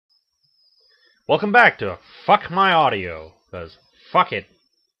Welcome back to Fuck My Audio, because fuck it.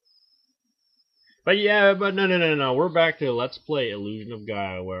 But no. We're back to Let's Play Illusion of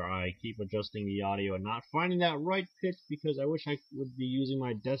Gaia, where I keep adjusting the audio and not finding that right pitch because I wish I would be using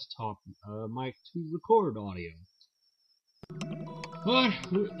my desktop mic to record audio. But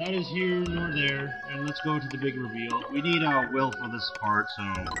that is here nor there, and let's go to the big reveal. We need Will for this part,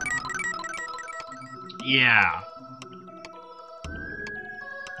 so yeah.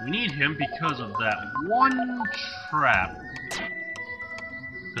 We need him because of that one trap.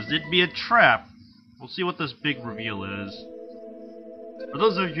 Because it'd be a trap. We'll see what this big reveal is. For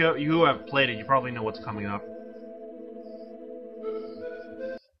those of you who have played it, you probably know what's coming up.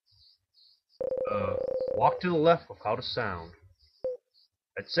 Walk to the left without a sound.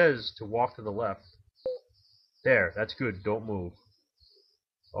 It says to walk to the left. There, that's good, don't move.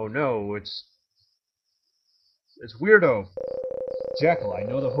 Oh no, it's Weirdo. Jackal, I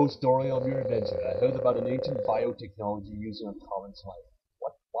know the whole story of your adventure. I heard about an ancient biotechnology using a common life.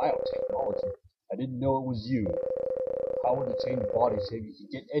 What biotechnology? I didn't know it was you. Power to change bodies so you could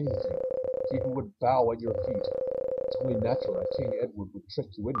get anything. People would bow at your feet. It's only natural that King Edward would trick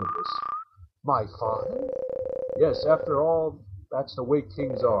you into this. My father? Yes, after all, that's the way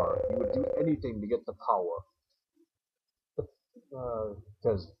kings are. He would do anything to get the power.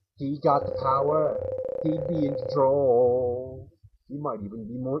 Because he got the power, he'd be in control. He might even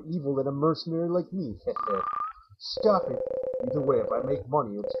be more evil than a mercenary like me. Stop it. Either way, if I make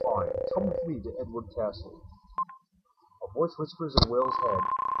money, it's fine. Come with me to Edward Castle. A voice whispers in Will's head.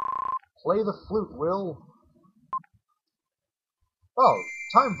 Play the flute, Will. Oh,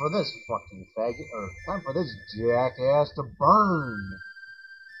 time for this fucking faggot, or time for this jackass to burn.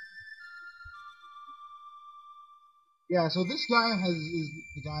 Yeah, so this guy is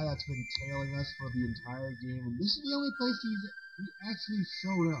the guy that's been tailing us for the entire game, and this is the only place he actually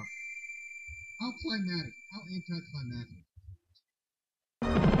showed up. How climatic, how anticlimactic.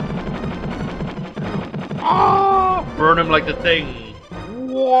 Oh! Burn him like the thing.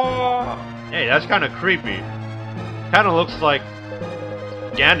 Whoa! Hey, that's kind of creepy. Kind of looks like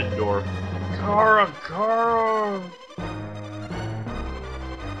Ganondorf. Kara.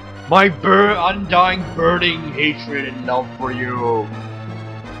 My undying, burning hatred and love for you.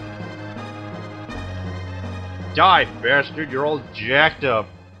 Die, bastard! You're all jacked up.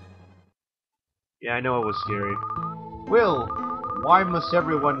 Yeah, I know it was scary. Will, why must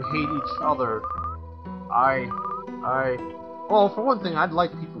everyone hate each other? Well, for one thing, I'd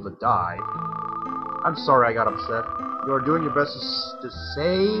like people to die. I'm sorry I got upset. You are doing your best to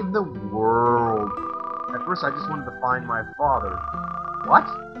save the world. At first, I just wanted to find my father. What?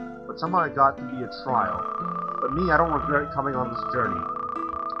 But somehow it got to be a trial. But me, I don't regret coming on this journey.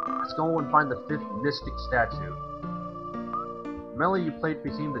 Let's go and find the 5th mystic statue. The melody you played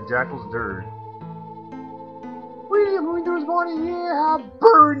became the jackal's dirge. Wait, I'm going through his body. Yeah, I'll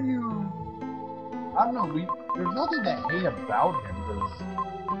burn you. I don't know. There's nothing to hate about him because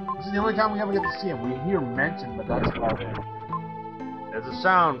this is the only time we ever get to see him. We hear mention, but that's about it. There's a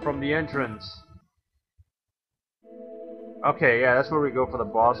sound from the entrance. Okay, yeah, that's where we go for the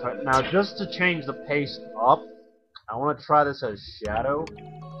boss fight. Now, just to change the pace up, I want to try this as Shadow.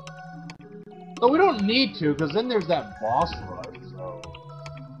 Though we don't need to, because then there's that boss rush, so...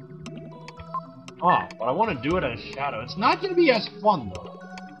 Oh, but I want to do it as Shadow. It's not going to be as fun, though.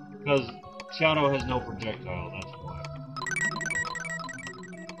 Because Shadow has no projectile, that's why.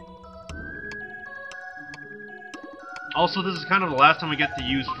 Also, this is kind of the last time we get to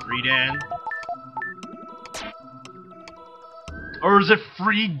use Freedan. Or is it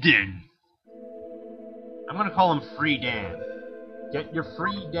Freedan? I'm gonna call him Freedan. Get your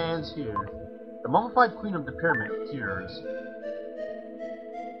Freedans here. The mummified queen of the pyramid appears.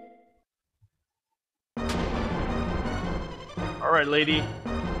 Alright, lady.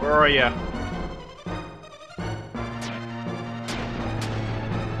 Where are ya?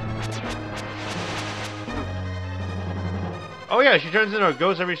 Oh yeah, she turns into a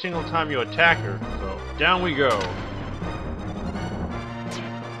ghost every single time you attack her. So, down we go.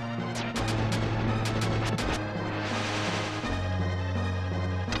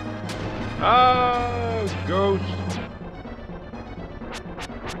 Ah, ghost.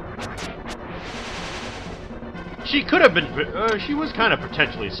 She could have been, she was kind of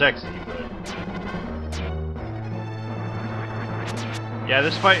potentially sexy, but... Yeah,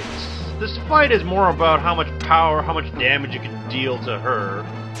 this fight is more about how much power, how much damage you can deal to her.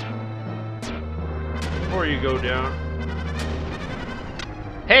 Before you go down.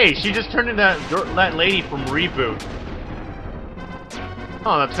 Hey, she just turned into that lady from Reboot.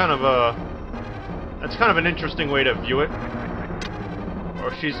 Oh, that's kind of an interesting way to view it.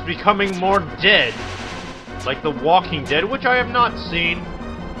 Or she's becoming more dead. Like The Walking Dead, which I have not seen.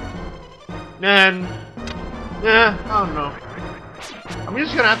 And... I don't know. I'm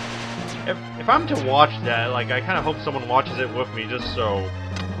just gonna have... If I'm to watch that, like, I kind of hope someone watches it with me just so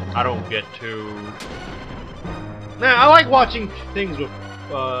I don't get too... I like watching things with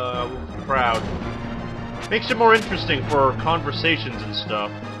the crowd. Makes it more interesting for conversations and stuff,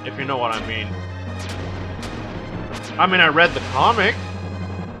 if you know what I mean. I mean, I read the comic.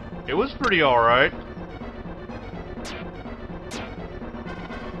 It was pretty alright.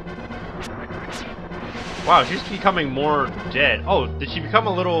 Wow, she's becoming more dead. Oh, did she become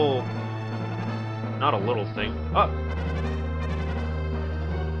a little... Not a little thing. Oh!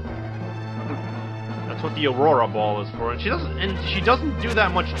 That's what the Aurora Ball is for. And she doesn't do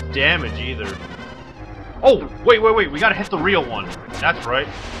that much damage either. Oh! Wait, we gotta hit the real one. That's right.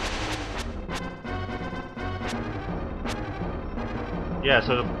 Yeah,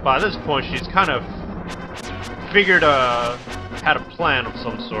 so by this point she's kind of figured had a plan of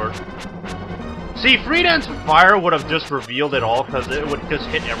some sort. See, Free Dance with Fire would have just revealed it all, because it would just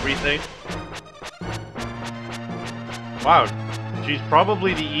hit everything. Wow, she's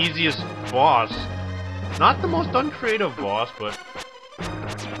probably the easiest boss. Not the most uncreative boss, but...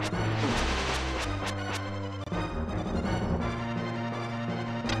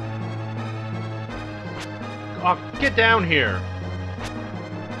 Oh, get down here!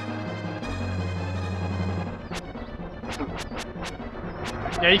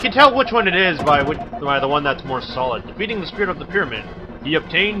 Yeah, you can tell which one it is by the one that's more solid. Defeating the spirit of the pyramid, he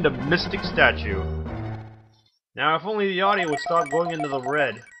obtained a mystic statue. Now, if only the audio would stop going into the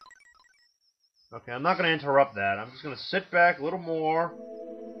red. Okay, I'm not going to interrupt that. I'm just going to sit back a little more.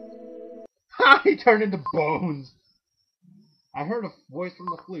 Ha! He turned into bones! I heard a voice from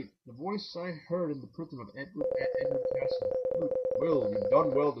the flute. The voice I heard in the prison of Edward Castle. Flute, Will, you've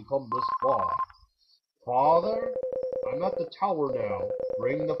done well to come this far. Father? I'm at the tower now.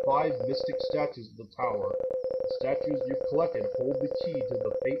 Bring the 5 mystic statues to the tower. The statues you've collected hold the key to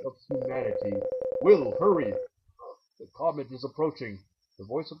the fate of humanity. Will, hurry! The comet is approaching. The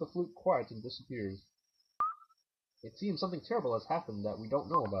voice of the flute quiets and disappears. It seems something terrible has happened that we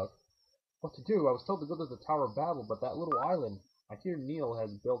don't know about. What to do? I was told to go to the Tower of Babel, but that little island. I hear Neil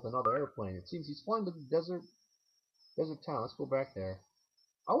has built another airplane. It seems he's flying to the desert town. Let's go back there.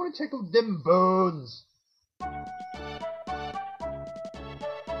 I want to check out them bones!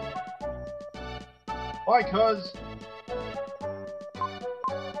 Bye, cuz!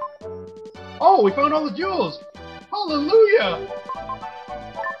 Oh, we found all the jewels! Hallelujah!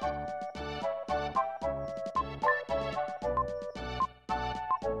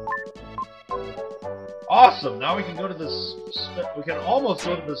 Awesome! Now we can go to this... we can almost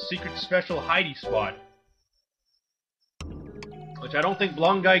go to the secret special hidey spot. Which I don't think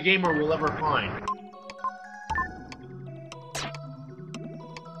Blonde Guy Gamer will ever find.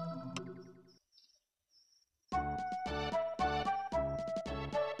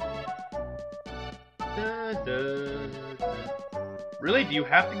 Really? Do you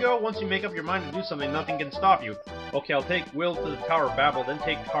have to go? Once you make up your mind to do something, nothing can stop you. Okay, I'll take Will to the Tower of Babel, then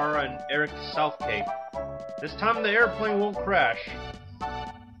take Kara and Eric to South Cape. This time the airplane won't crash.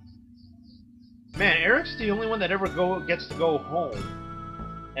 Man, Eric's the only one that ever gets to go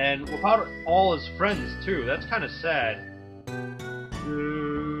home. And without all his friends, too. That's kind of sad.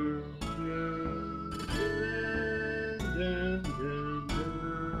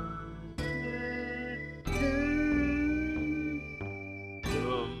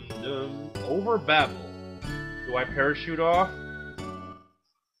 Over Babel. Do I parachute off?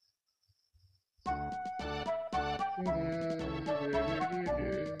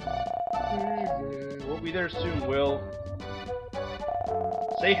 We'll be there soon, Will.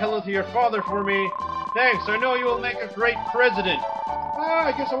 Say hello to your father for me. Thanks, I know you will make a great president.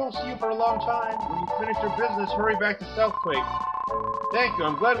 I guess I won't see you for a long time. When you finish your business, hurry back to Southquake. Thank you,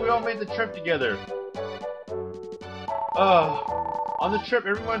 I'm glad we all made the trip together. On the trip,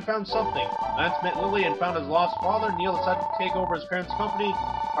 everyone found something. Lance met Lily and found his lost father. Neil decided to take over his parents' company.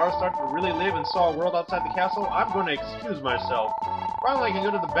 Kara started to really live and saw a world outside the castle. I'm going to excuse myself. Finally, I can go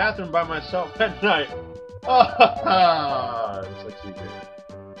to the bathroom by myself at night. Just like she did.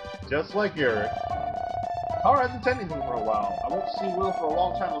 Just like Eric. Kara hasn't said anything for a while. I won't see Will for a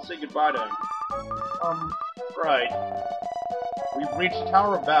long time. I'll say goodbye to him. Right. We've reached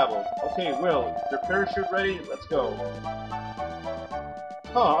Tower of Babel. Okay, Will, is your parachute ready? Let's go.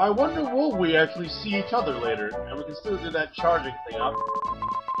 Huh, I wonder will we actually see each other later, and we can still do that charging thing up.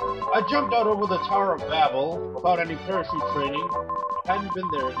 I jumped out over the Tower of Babel without any parachute training. I hadn't been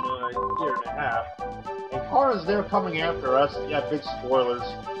there in a year and a half. In Kara's there coming after us. Yeah, big spoilers.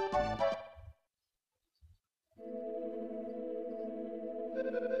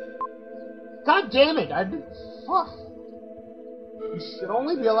 God damn it! I did. Fuck. You should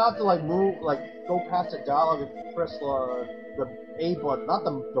only be allowed to like move, like go past the dialogue and press the A button, not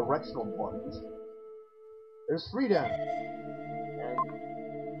the directional buttons. There's freedom. And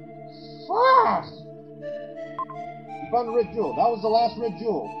fuck! You found the red jewel. That was the last red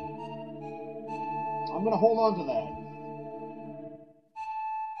jewel. I'm gonna hold on to that.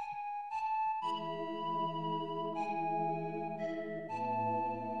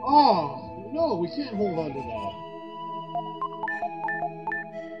 Oh no, we can't hold on to that.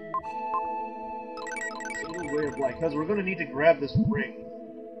 Ray of light, because we're going to need to grab this ring.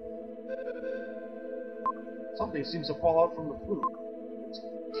 Something seems to fall out from the flute. It's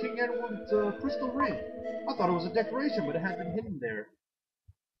King Edward's crystal ring. I thought it was a decoration, but it had been hidden there.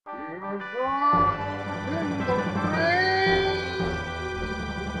 You're in the ring!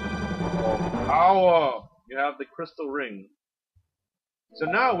 Oh, power! You have the crystal ring. So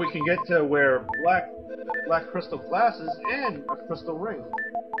now we can get to wear black crystal glasses and a crystal ring.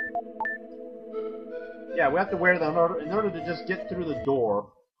 Yeah, we have to wear them in order to just get through the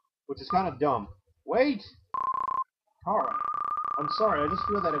door, which is kind of dumb. Wait! Kara, I'm sorry, I just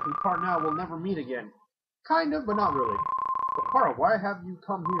feel that if we part now, we'll never meet again. Kind of, but not really. But Kara, why have you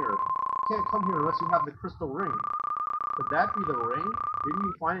come here? You can't come here unless you have the crystal ring. Could that be the ring? Didn't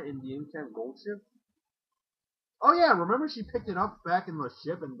you find it in the Incam gold ship? Oh yeah, remember she picked it up back in the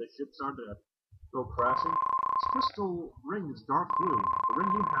ship and the ship started to go crashing? This crystal ring is dark blue. The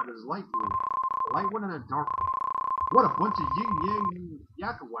ring you have is light blue. A light one and a dark one. What a bunch of yin-yang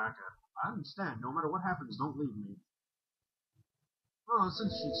yakka-wacka. I understand. No matter what happens, don't leave me. Oh,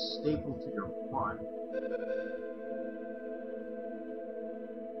 since she's stapled to your butt.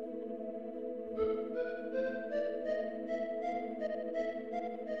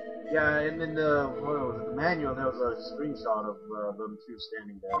 Yeah, and in the manual, there was a screenshot of them two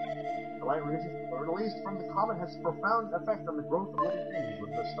standing there. The light released from the comet has a profound effect on the growth of living things.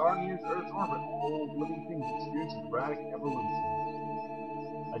 With the star nears Earth's orbit, all living things experience erratic evolution.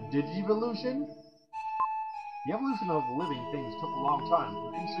 A digivolution? The evolution of living things took a long time.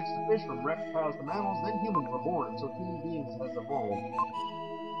 From insects to fish, from reptiles to mammals, then humans were born, so human beings has evolved.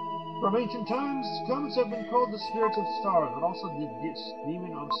 From ancient times, comets have been called the spirits of stars, but also the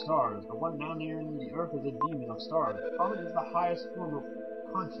demon of stars. The one now nearing the Earth is a demon of stars. The comet is the highest form of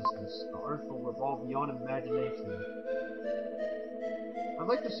consciousness. The Earth will revolve beyond imagination. I'd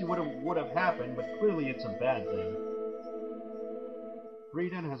like to see what would have happened, but clearly it's a bad thing.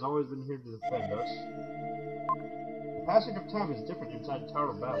 Freedom has always been here to defend us. The passage of time is different inside the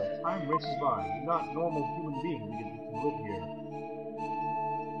Tower of Battle. Time races by. You're not normal human beings because you can live here.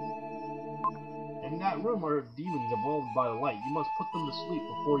 In that room are demons evolved by the light. You must put them to sleep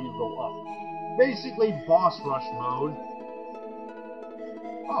before you go up. Basically, boss rush mode.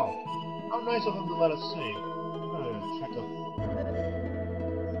 Oh, how nice of them to let us sing. Check out.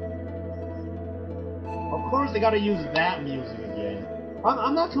 Of course, they gotta use that music again.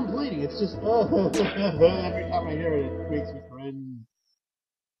 I'm not complaining. It's just every time I hear it, it makes me cringe.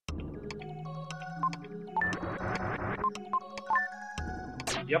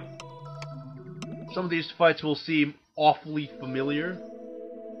 Yep. Some of these fights will seem awfully familiar.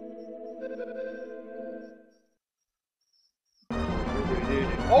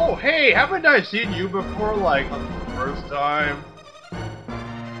 Oh, hey, haven't I seen you before, like, the first time?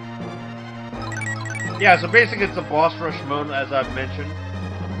 Yeah, so basically it's a boss rush mode, as I've mentioned.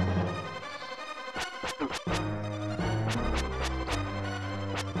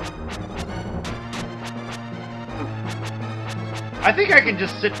 I think I can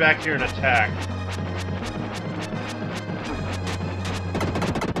just sit back here and attack.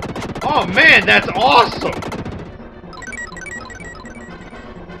 Oh man, that's awesome!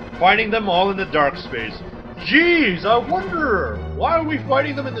 Fighting them all in the dark space. Jeez, I wonder, why are we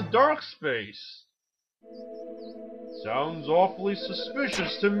fighting them in the dark space? Sounds awfully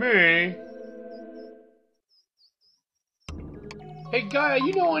suspicious to me. Hey Gaia,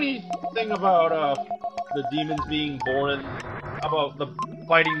 you know anything about the demons being born, about the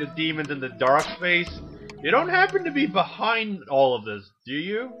fighting the demons in the dark space? You don't happen to be behind all of this, do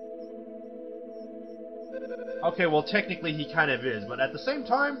you? Okay, well technically he kind of is, but at the same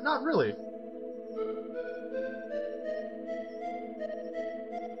time, not really.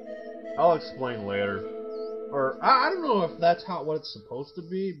 I'll explain later. Or, I don't know if that's what it's supposed to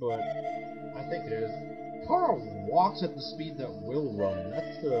be, but I think it is. Kara walks at the speed that Will run.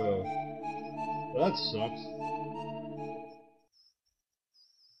 That sucks.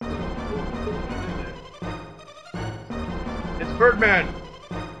 Birdman!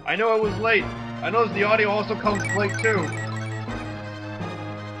 I know I was late. I noticed the audio also comes late too.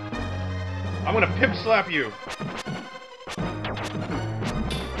 I'm gonna pimp slap you.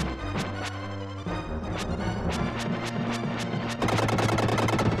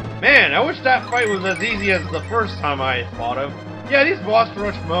 Man, I wish that fight was as easy as the first time I fought him. Yeah, this boss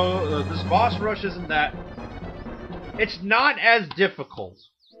rush isn't that. It's not as difficult.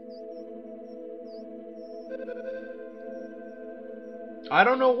 I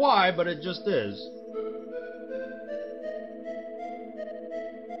don't know why, but it just is.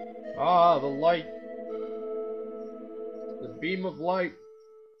 Ah, the light. The beam of light.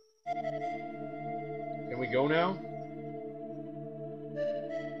 Can we go now?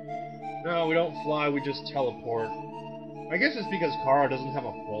 No, we don't fly, we just teleport. I guess it's because Kara doesn't have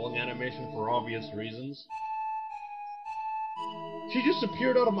a falling animation for obvious reasons. She just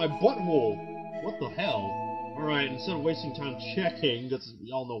appeared out of my butthole! What the hell? Alright, instead of wasting time checking,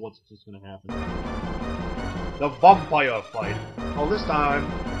 y'all know what's just gonna happen. The vampire fight. Well, this time,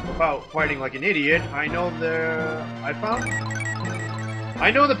 without fighting like an idiot, I know the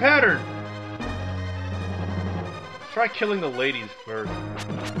pattern! Try killing the ladies first.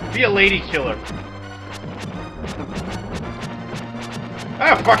 Be a lady killer.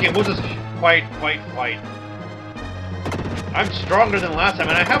 Ah, fuck it, we'll just fight. I'm stronger than last time,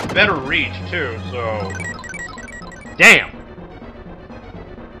 and I have better reach, too, so... Damn!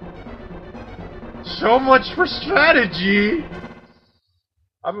 So much for strategy!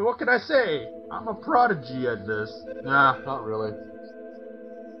 I mean, what can I say? I'm a prodigy at this. Nah, not really.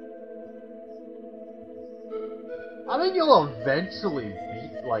 I think you'll eventually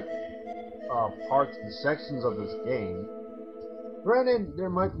beat, like, parts and sections of this game. Granted, there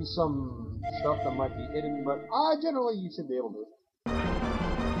might be some stuff that might be hidden, but generally you should be able to.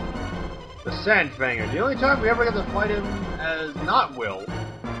 The Sandfanger. The only time we ever get to fight him as not Will.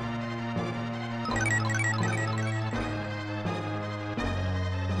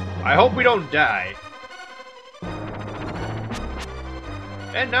 I hope we don't die.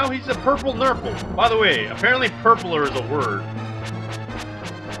 And now he's a purple nurple. By the way, apparently purpler is a word.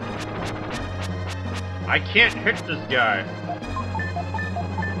 I can't hit this guy.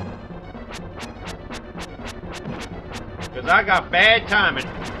 Because I got bad timing.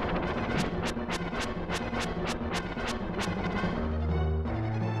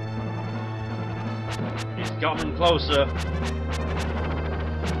 He's coming closer.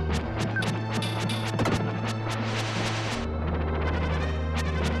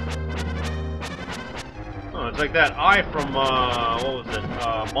 Oh, it's like that eye from, what was it?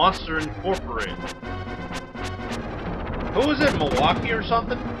 Monster Incorporated. Who was it? Milwaukee or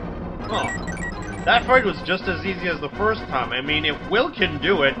something? Oh. That fight was just as easy as the first time. I mean, if Will can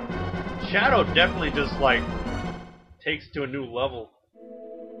do it, Shadow definitely just, like, takes to a new level.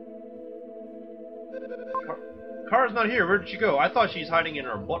 Kara's not here. Where did she go? I thought she's hiding in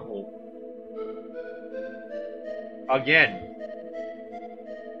her butthole. Again.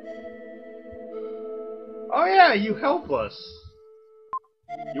 Oh yeah, you help us.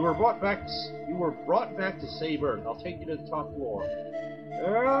 You were brought back to save Earth. I'll take you to the top floor.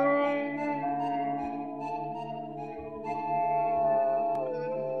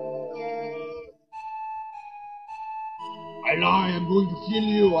 I lie, I'm going to kill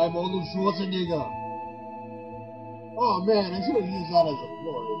you. I'm Arnold Schwarzenegger. Oh man, I should have used that as a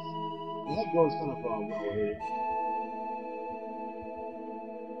voice. That goes kind of far away.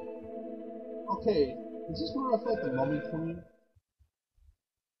 Okay, is this where I fought the Mummy Queen?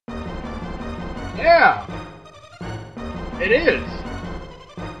 Yeah! It is!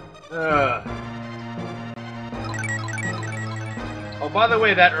 Oh, by the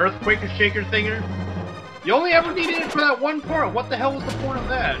way, that earthquake shaker thinger, you only ever needed it for that one part. What the hell was the point of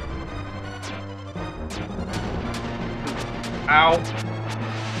that? Ow.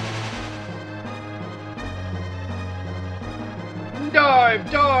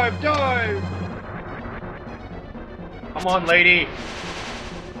 Dive! Dive! Dive! Come on, lady!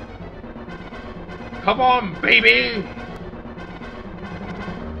 Come on, baby!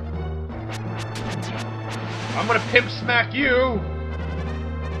 I'm gonna pimp smack you!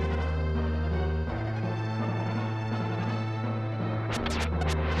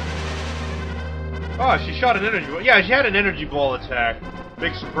 Oh, she shot an energy ball. Yeah, she had an energy ball attack.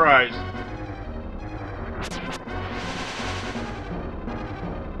 Big surprise.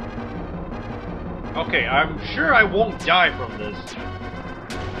 Okay, I'm sure I won't die from this.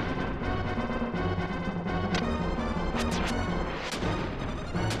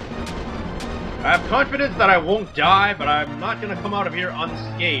 I have confidence that I won't die, but I'm not gonna come out of here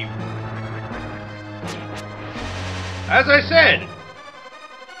unscathed. As I said,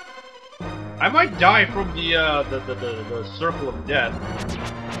 I might die from the circle of death.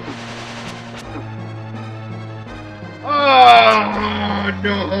 Oh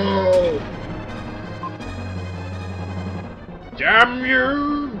no! Damn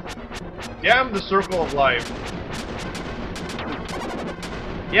you! Damn the circle of life.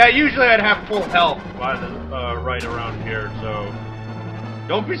 Yeah, usually I'd have full health by the right around here, so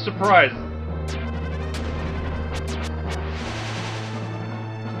don't be surprised.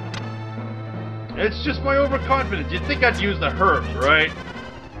 It's just my overconfidence. You'd think I'd use the herbs, right?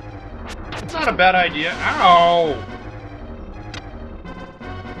 It's not a bad idea. Ow!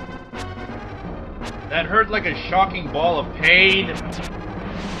 That hurt like a shocking ball of pain.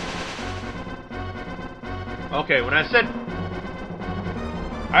 Okay, when I said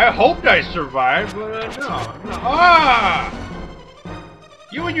I hoped I survived, but no. Ah!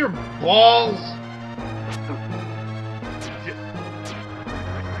 You and your balls.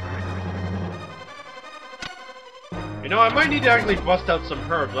 You know, I might need to actually bust out some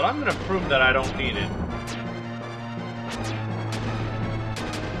herbs, but I'm gonna prove that I don't need it.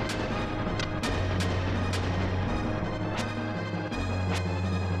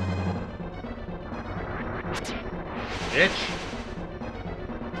 Bitch.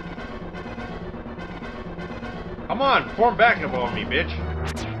 Come on, form back up on me, bitch.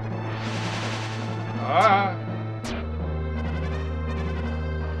 Ah.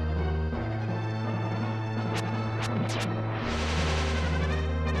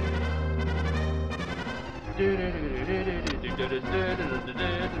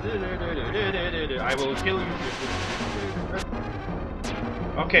 I will kill you.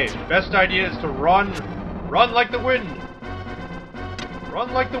 Okay, best idea is to run. Run like the wind.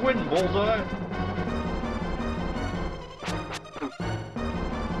 Run like the wind, bullseye.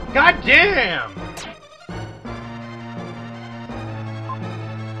 God damn!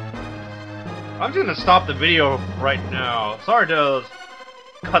 I'm just gonna stop the video right now. Sorry to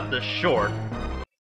cut this short.